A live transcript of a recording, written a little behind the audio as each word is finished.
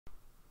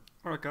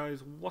Alright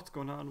guys, what's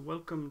going on?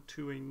 Welcome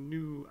to a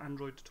new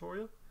Android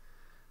tutorial,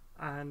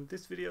 and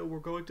this video we're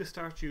going to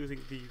start using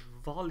the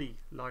Volley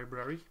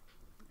library,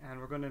 and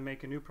we're going to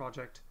make a new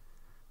project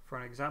for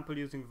an example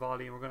using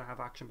Volley, and we're going to have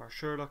Action Bar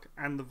Sherlock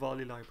and the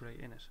Volley library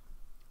in it.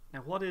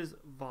 Now what is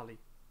Volley?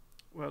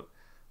 Well,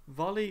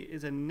 Volley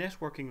is a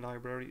networking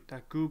library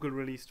that Google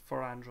released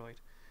for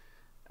Android,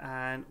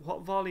 and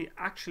what Volley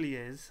actually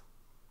is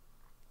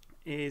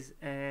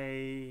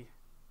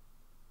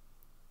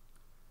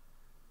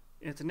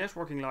it's a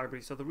networking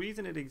library. So the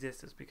reason it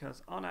exists is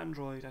because on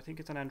Android, I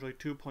think it's on Android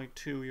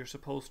 2.2, you're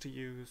supposed to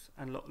use,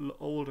 and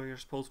older, you're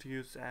supposed to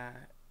use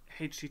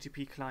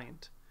HTTP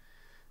client.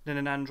 Then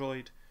in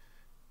Android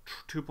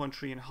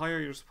 2.3 and higher,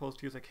 you're supposed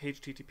to use like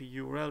HTTP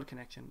URL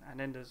connection.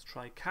 And then there's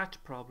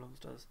try-catch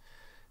problems.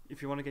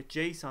 If you want to get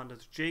JSON,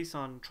 there's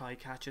JSON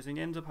try-catches, and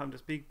you end up having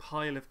this big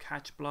pile of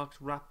catch blocks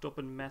wrapped up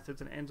in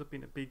methods, and it ends up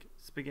being a big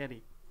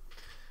spaghetti.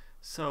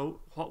 So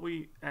what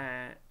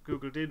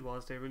Google did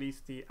was they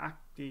released the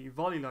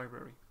Volley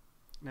library.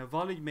 Now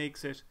Volley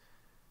makes it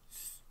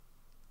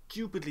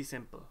stupidly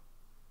simple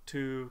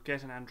to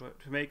get an Android,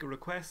 to make a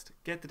request,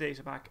 get the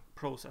data back,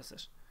 process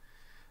it.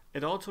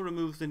 It also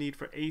removes the need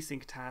for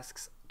async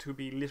tasks to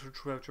be littered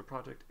throughout your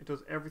project. It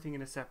does everything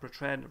in a separate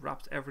thread and it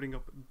wraps everything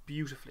up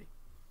beautifully.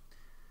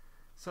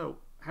 So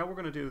how we're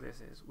going to do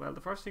this is, well,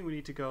 the first thing we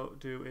need to go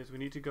to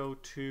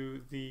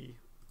the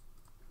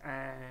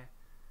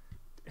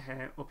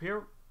up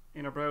here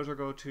in our browser,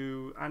 go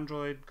to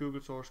Android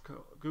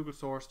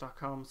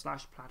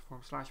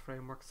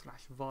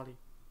googlesource.com/platform/framework/volley,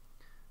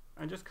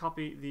 and just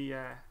copy the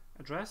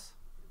address.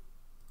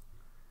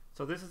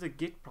 So this is a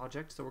Git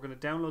project, so we're going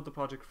to download the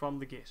project from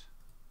the Git.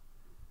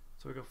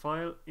 So we go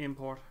File,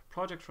 Import,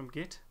 Project from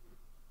Git,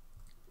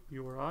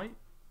 URI,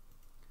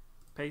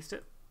 paste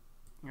it.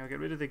 Now get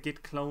rid of the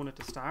Git clone at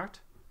the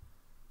start.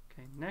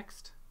 Okay,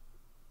 next.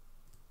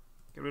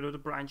 Get rid of the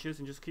branches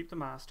and just keep the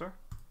master.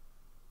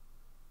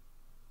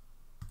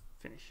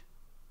 Finish.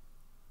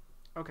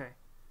 Okay,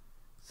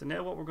 so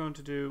now what we're going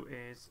to do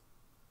is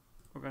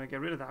we're going to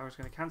get rid of that. We're just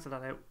going to cancel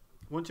that out.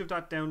 Once you've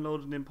that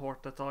downloaded and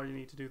import, that's all you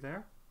need to do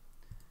there.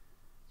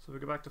 So we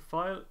go back to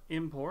File,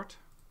 Import,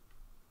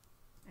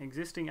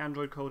 Existing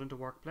Android code into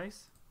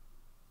Workplace.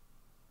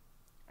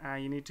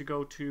 You need to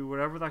go to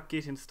wherever that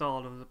Git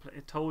installed.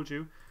 It told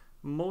you,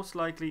 most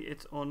likely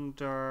it's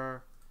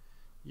under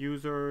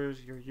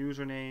users, your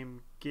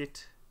username,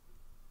 Git.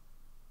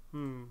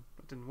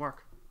 That didn't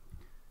work.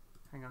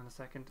 Hang on a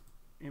second.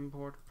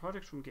 Import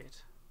project from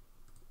Git.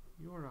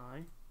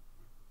 URI.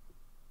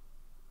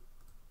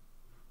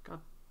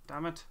 God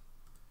damn it.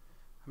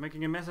 I'm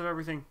making a mess of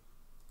everything.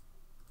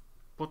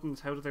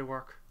 Buttons, how do they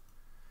work?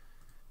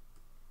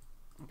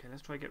 Okay,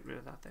 let's try to get rid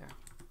of that there.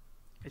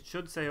 It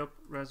should say up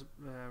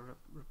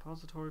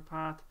repository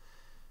path.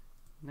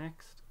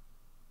 Next.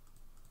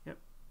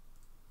 Yep.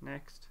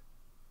 Next.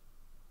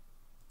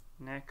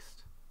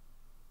 Next.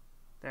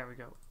 There we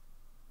go.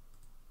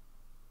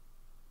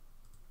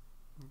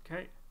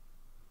 Okay.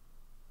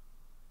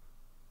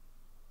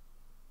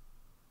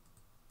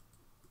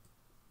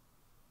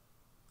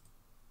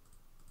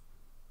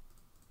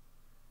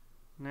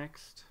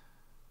 Next.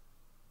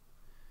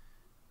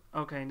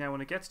 Okay, now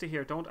when it gets to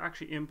here, don't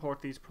actually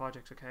import these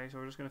projects, okay? So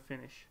we're just going to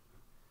finish.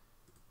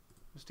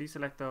 Just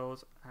deselect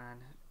those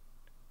and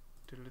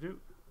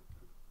doodle-doo.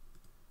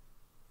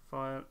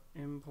 File,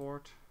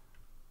 import,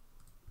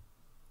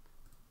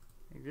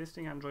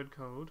 existing Android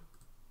code.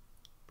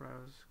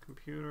 Browse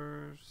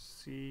computers,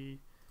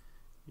 C,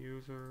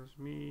 users,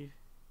 me,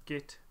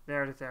 Git.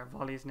 There it is there.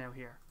 Volley is now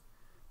here.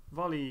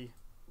 Volley.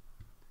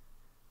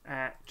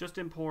 Just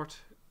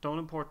import, don't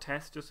import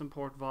test, just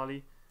import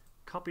Volley.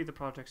 Copy the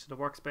project to the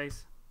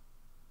workspace,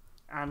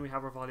 and we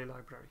have our Volley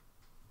library.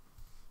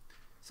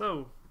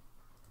 So,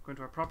 go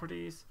into our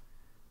properties,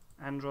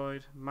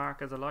 Android,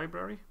 mark as a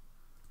library,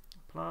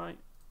 apply.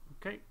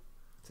 Okay,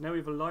 so now we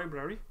have a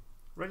library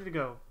ready to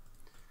go.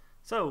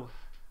 So,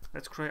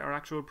 let's create our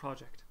actual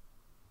project.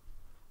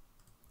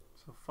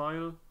 So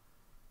File,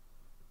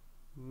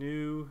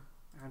 New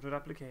Android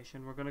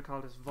application. We're going to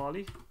call this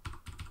Volley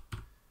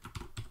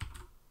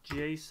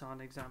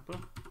JSON example.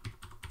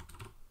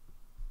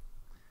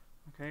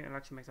 Okay, I'll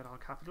actually make that all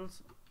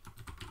capitals.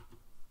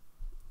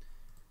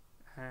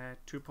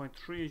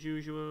 2.3 as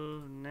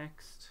usual.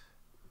 Next.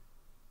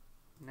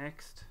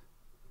 Next.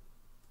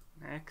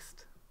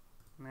 Next.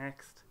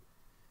 Next.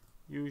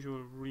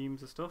 Usual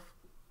reams of stuff.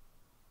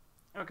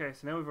 Okay,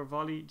 so now we have our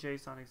Volley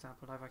JSON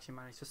example. I've actually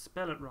managed to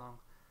spell it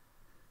wrong.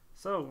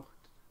 So,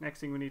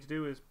 next thing we need to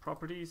do is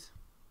properties.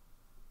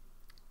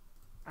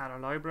 Add our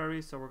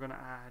library. So we're going to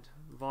add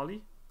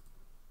Volley.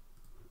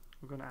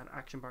 We're going to add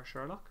Action Bar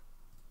Sherlock.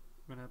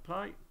 We're going to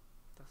apply.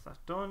 That's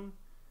that done.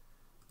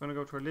 We're going to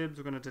go to our libs.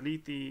 We're going to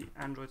delete the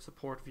Android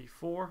support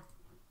v4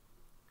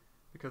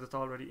 because it's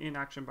already in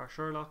Action Bar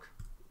Sherlock.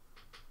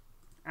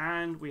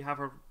 And we have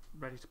our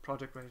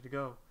project ready to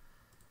go.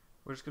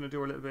 We're just going to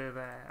do a little bit of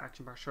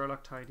Action Bar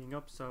Sherlock tidying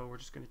up. So we're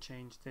just going to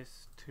change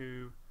this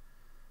to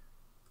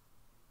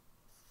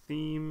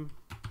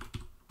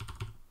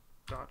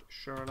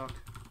theme.sherlock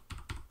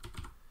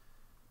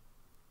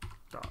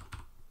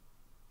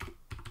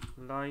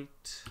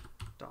light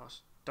dot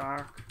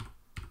dark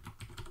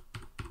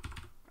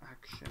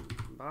action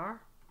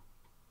bar.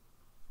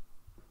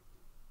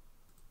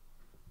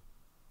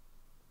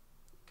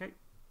 Okay,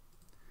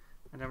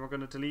 and then we're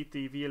going to delete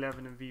the V11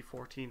 and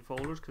V14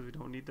 folders because we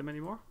don't need them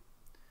anymore,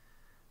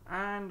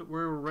 and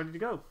we're ready to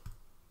go.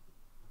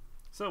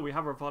 So we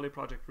have our Volley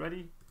project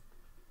ready,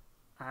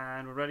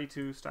 and we're ready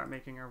to start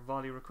making our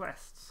Volley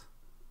requests.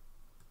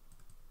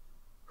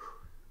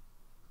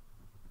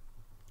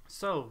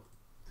 So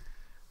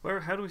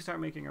how do we start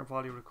making our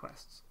Volley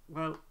requests?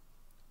 Well,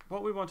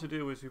 what we want to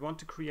do is we're going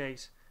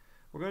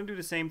to do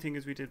the same thing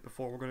as we did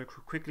before. We're going to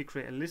quickly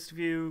create a list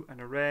view, an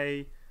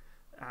array,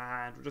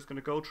 and we're just going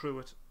to go through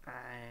it.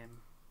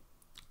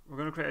 We're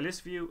going to create a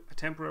list view, a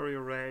temporary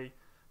array,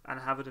 and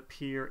have it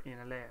appear in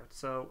a layout.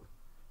 So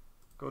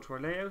go to our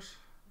layout,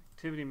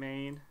 activity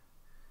main,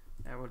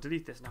 and we'll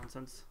delete this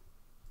nonsense.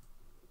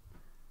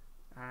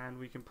 And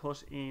we can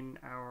put in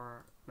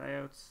our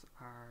layouts,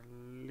 our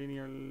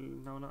linear,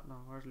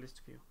 where's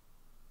list view?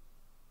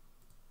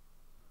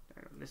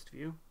 There, list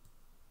view.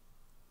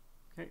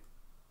 Okay.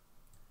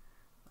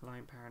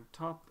 Align parent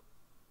top,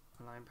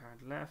 align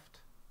parent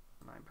left,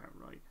 align parent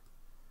right,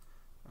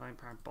 align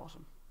parent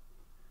bottom.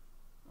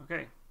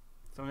 Okay,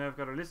 so now I've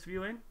got our list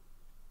view in,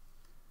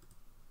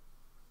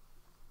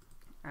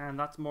 and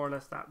that's more or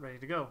less that ready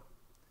to go.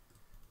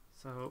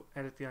 So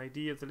edit the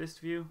ID of the list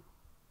view.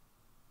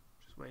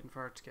 Just waiting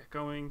for it to get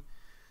going.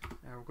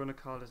 Now we're going to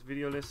call this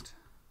video list.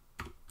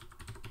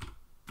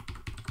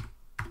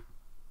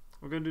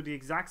 We're going to do the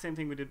exact same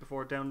thing we did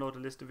before, download a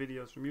list of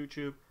videos from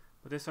YouTube,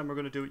 but this time we're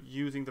going to do it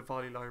using the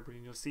Volley library,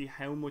 and you'll see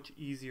how much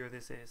easier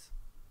this is.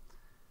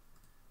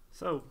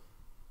 So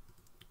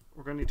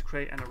we're going to need to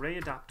create an array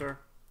adapter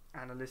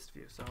and a list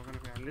view. So we're going to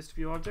create a list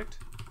view object,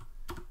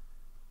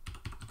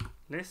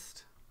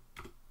 list,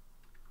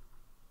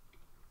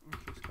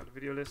 it's called a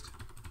video list,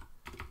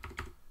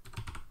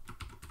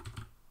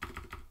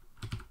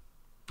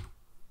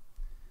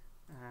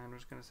 and we're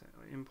just going to say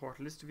import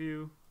list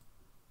view,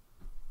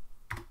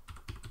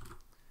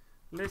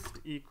 list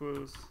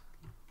equals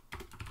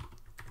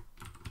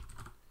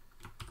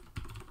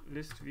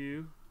list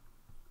view,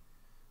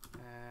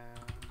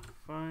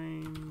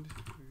 find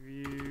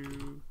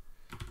view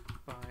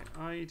by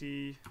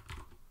ID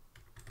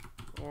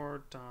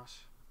or dot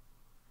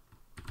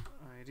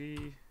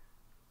ID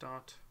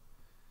dot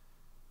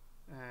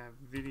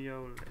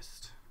video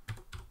list.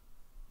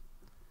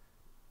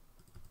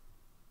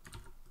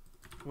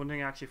 One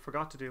thing I actually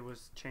forgot to do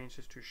was change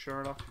this to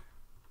Sherlock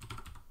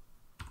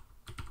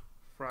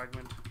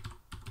fragment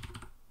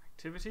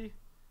activity,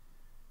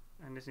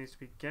 and this needs to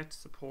be get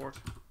support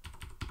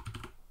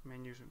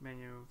menu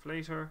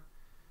inflator.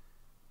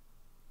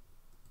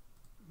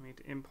 We need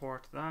to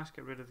import that,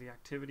 get rid of the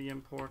activity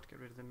import, get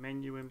rid of the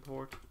menu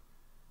import,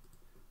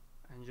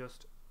 and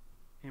just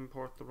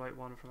import the right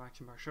one from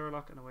action bar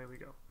Sherlock, and away we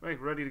go. Right,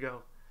 we're ready to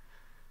go.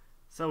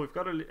 So we've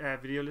got a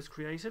video list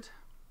created,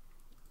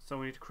 so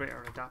we need to create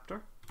our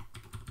adapter.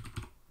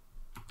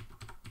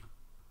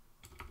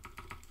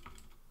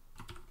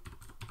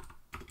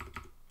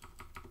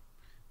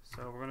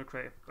 So we're going to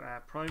create a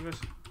private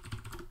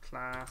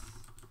class,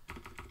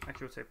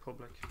 actually I would say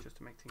public just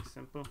to make things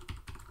simple,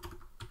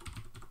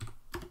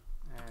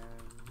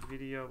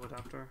 video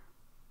adapter.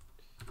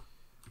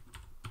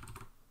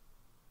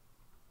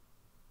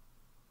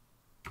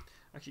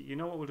 Actually, you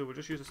know what we'll do? We'll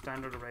just use a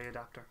standard array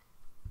adapter.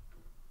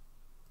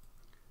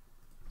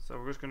 So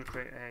we're just going to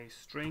create a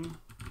string.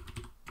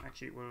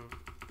 Actually, we'll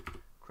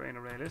create an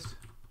array list.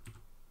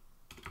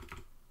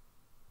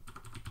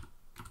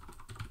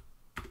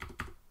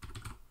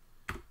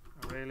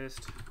 Array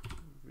list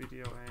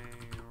video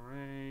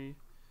array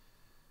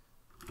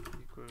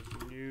equals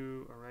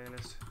new array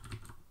list,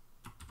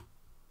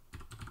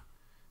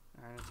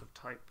 and it's of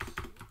type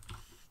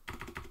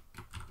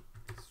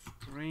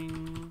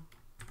string.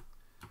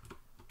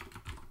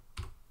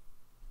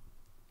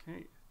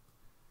 Okay,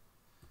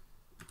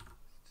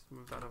 just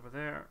move that over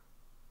there.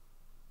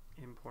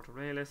 Import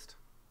array list.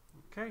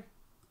 Okay,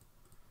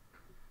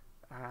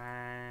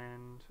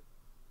 and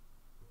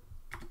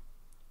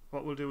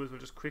what we'll do is we'll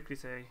just quickly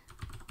say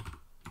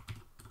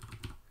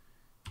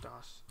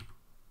dot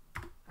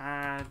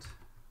add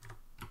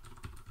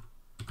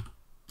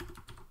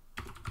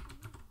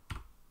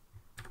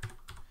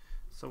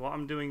so what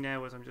I'm doing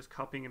now is I'm just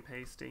copying and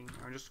pasting,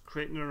 or I'm just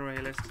creating an array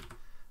list,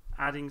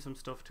 adding some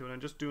stuff to it,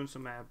 and just doing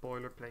some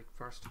boilerplate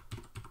first,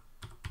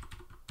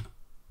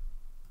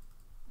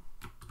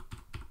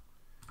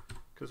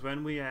 because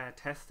when we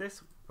test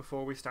this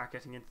before we start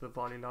getting into the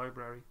Volley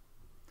library,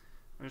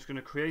 I'm just going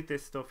to create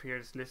this stuff here,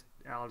 this list,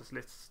 all this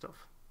list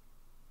stuff,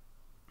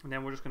 and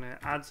then we're just going to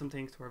add some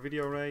things to our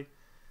video array,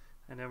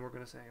 and then we're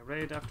going to say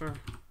array adapter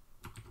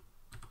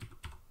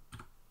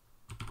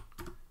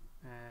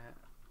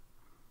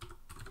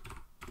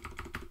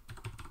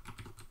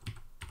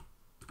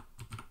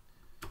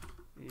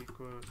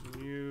equals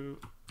new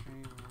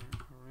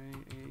array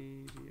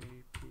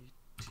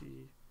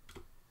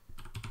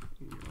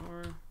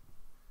adapter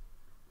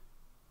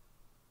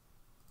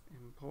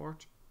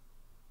import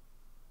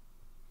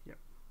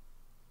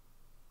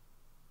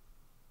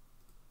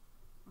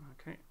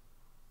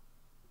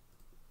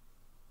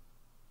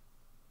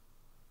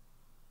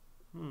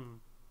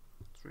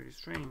That's really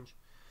strange.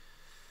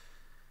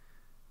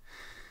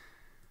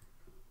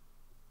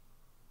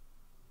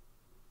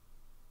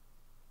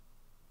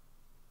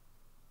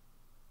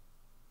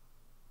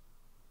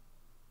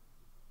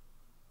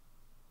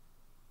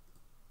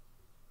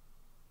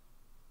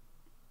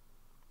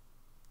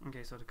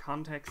 Okay, so the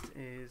context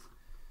is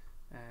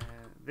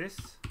this.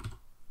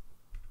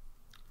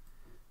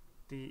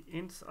 The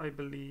ints, I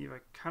believe, I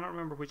cannot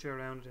remember which way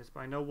around it is,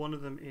 but I know one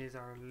of them is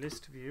our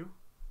list view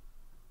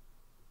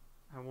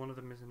and one of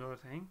them is another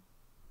thing.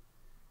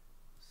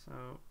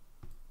 So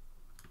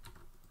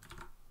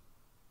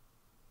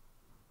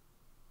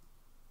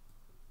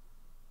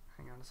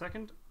hang on a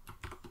second.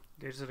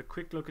 Okay, just had a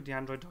quick look at the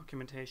Android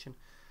documentation.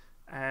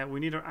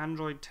 We need our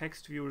Android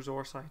text view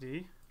resource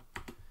ID,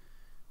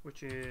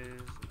 which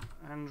is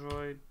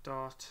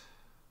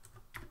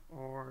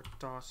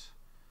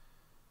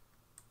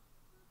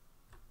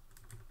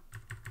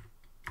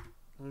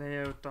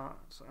android.or.layout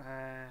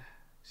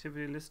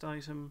activity list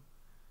item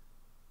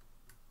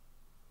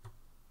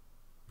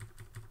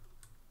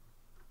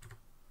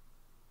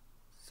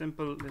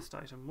simple list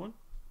item 1.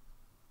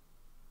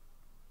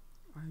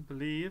 I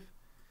believe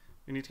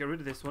we need to get rid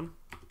of this one,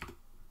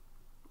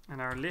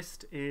 and our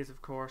list is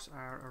of course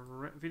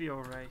our video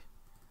array.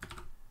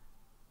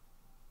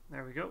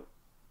 There we go.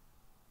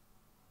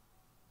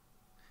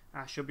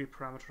 Should be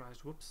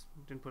parameterized. Whoops,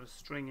 didn't put a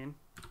string in.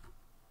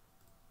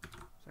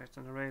 So it's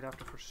an array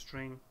adapter for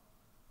string.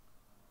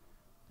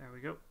 There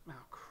we go.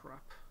 Oh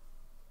crap.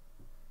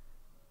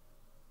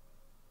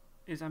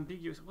 Is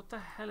ambiguous. What the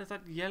hell is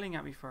that yelling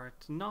at me for?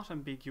 It's not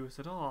ambiguous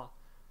at all.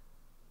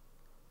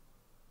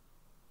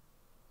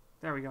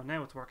 There we go.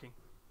 Now it's working.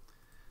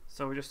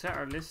 So we just set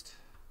our list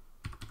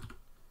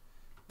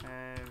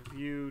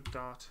view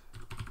dot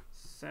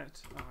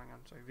set. Oh, hang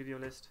on. Sorry. Video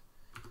list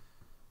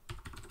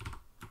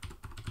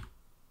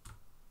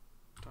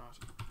dot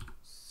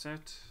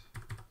set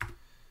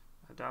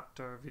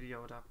adapter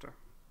video adapter.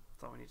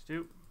 That's all we need to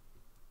do.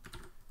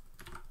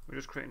 We're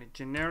just creating a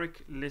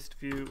generic list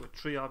view with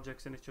 3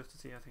 objects in it just to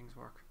see how things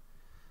work.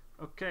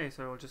 Okay,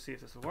 so we'll just see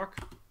if this will work.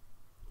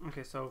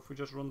 Okay, so if we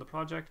just run the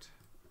project,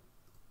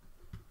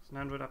 it's an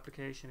Android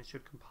application, it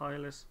should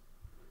compile it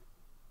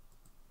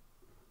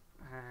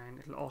and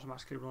it'll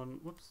automatically run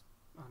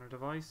on our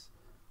device.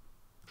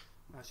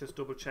 That's just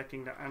double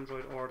checking that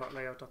Android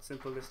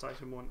or.layout.simple list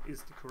item 1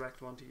 is the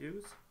correct one to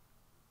use.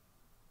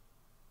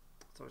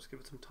 So just give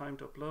it some time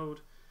to upload.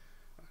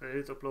 It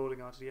is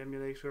uploading onto the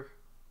emulator.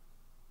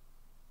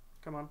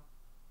 Come on.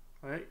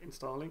 Wait,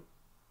 installing.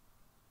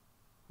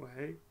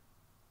 Wait.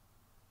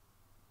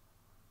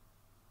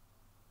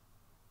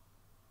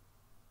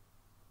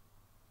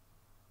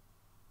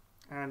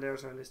 And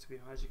there's our list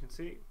view, as you can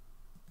see.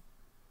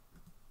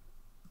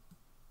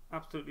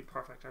 Absolutely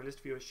perfect. Our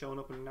list view is showing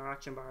up in our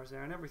action bars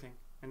there and everything.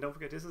 And don't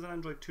forget, this is an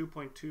Android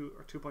 2.2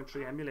 or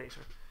 2.3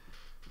 emulator.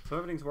 So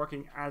everything's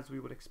working as we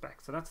would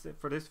expect. So that's it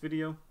for this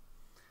video.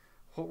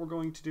 What we're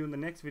going to do in the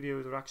next video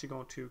is we're actually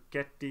going to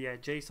get the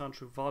JSON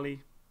through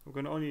Volley. We're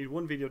going to only need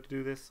one video to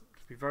do this.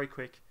 It'll be very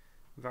quick,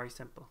 very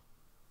simple.